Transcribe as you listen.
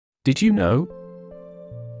Did you know?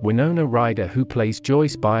 Winona Ryder, who plays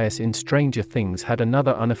Joyce Byers in Stranger Things, had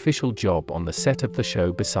another unofficial job on the set of the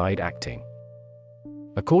show beside acting.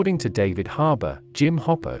 According to David Harbour, Jim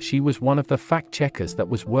Hopper, she was one of the fact-checkers that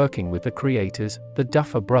was working with the creators, the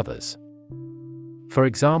Duffer brothers. For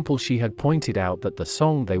example, she had pointed out that the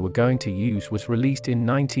song they were going to use was released in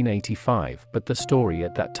 1985, but the story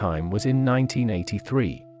at that time was in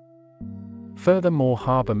 1983. Furthermore,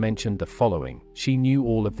 Harbour mentioned the following: she knew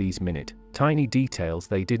all of these tiny details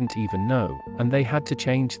they didn't even know, and they had to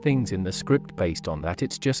change things in the script based on that.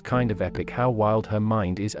 It's just kind of epic how wild her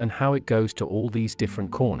mind is and how it goes to all these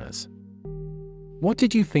different corners. What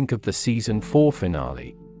did you think of the season 4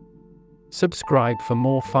 finale? Subscribe for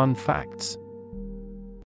more fun facts.